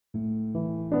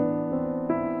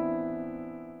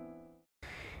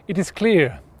It is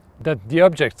clear that the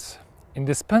objects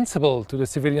indispensable to the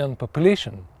civilian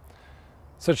population,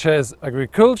 such as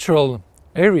agricultural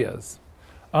areas,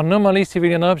 are normally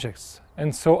civilian objects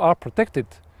and so are protected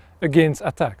against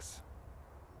attacks.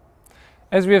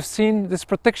 As we have seen, this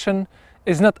protection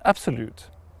is not absolute.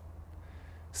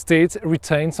 States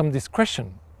retain some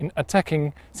discretion in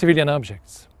attacking civilian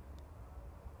objects.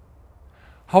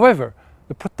 However,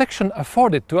 the protection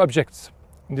afforded to objects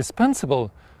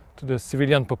indispensable to the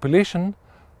civilian population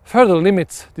further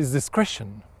limits this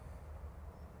discretion.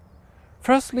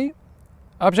 Firstly,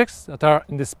 objects that are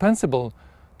indispensable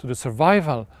to the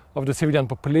survival of the civilian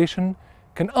population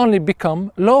can only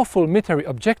become lawful military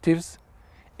objectives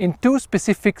in two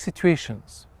specific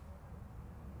situations.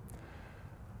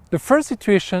 The first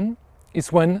situation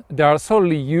is when they are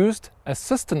solely used as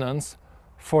sustenance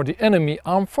for the enemy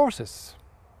armed forces.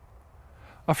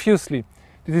 Obviously,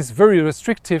 this is a very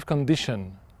restrictive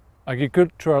condition.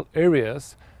 Agricultural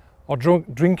areas or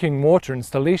drinking water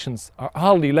installations are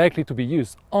hardly likely to be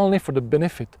used only for the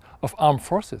benefit of armed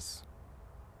forces.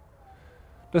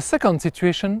 The second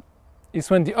situation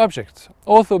is when the object,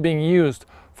 although being used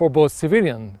for both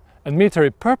civilian and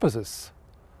military purposes,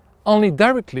 only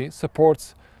directly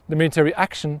supports the military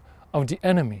action of the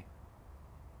enemy.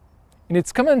 In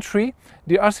its commentary,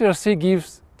 the RCRC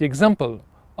gives the example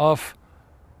of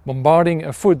bombarding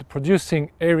a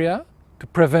food-producing area to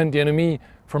prevent the enemy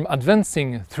from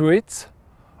advancing through it,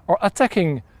 or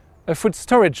attacking a food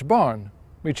storage barn,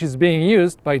 which is being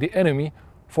used by the enemy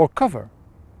for cover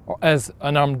or as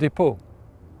an armed depot.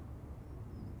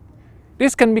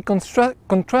 This can be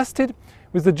contrasted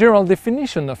with the general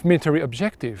definition of military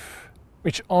objective,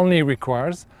 which only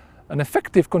requires an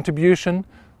effective contribution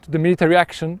to the military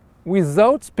action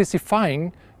without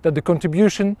specifying that the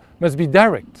contribution must be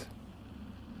direct.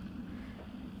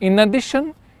 In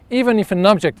addition, even if an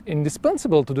object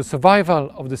indispensable to the survival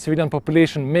of the civilian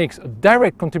population makes a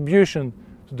direct contribution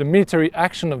to the military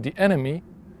action of the enemy,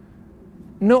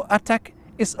 no attack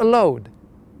is allowed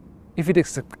if it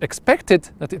is expected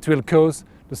that it will cause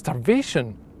the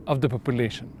starvation of the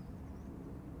population.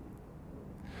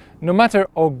 No matter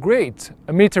how great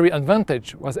a military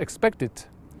advantage was expected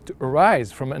to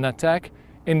arise from an attack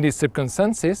in these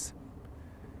circumstances,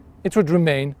 it would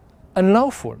remain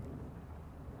unlawful.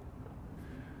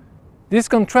 This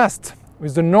contrasts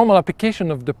with the normal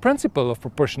application of the principle of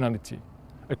proportionality,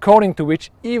 according to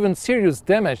which even serious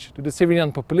damage to the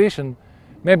civilian population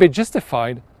may be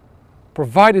justified,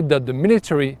 provided that the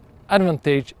military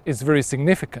advantage is very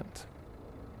significant.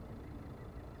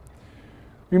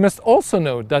 We must also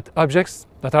note that objects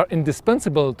that are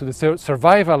indispensable to the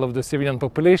survival of the civilian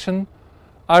population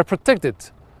are protected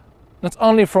not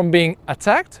only from being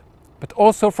attacked, but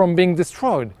also from being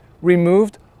destroyed,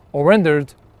 removed, or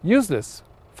rendered useless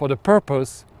for the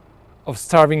purpose of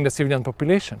starving the civilian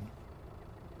population.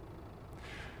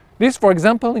 This, for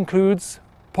example, includes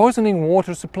poisoning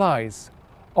water supplies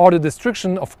or the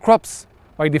destruction of crops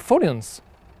by defoliants.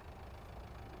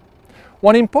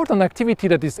 One important activity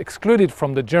that is excluded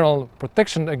from the general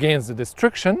protection against the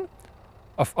destruction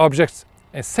of objects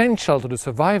essential to the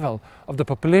survival of the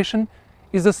population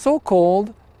is the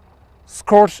so-called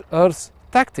scorched earth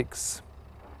tactics.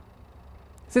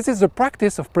 This is the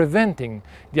practice of preventing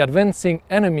the advancing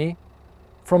enemy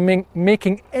from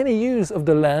making any use of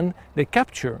the land they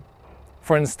capture,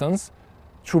 for instance,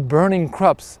 through burning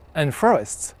crops and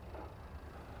forests.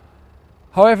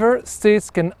 However, states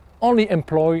can only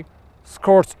employ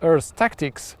scorched earth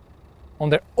tactics on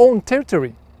their own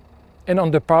territory and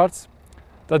on the parts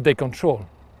that they control.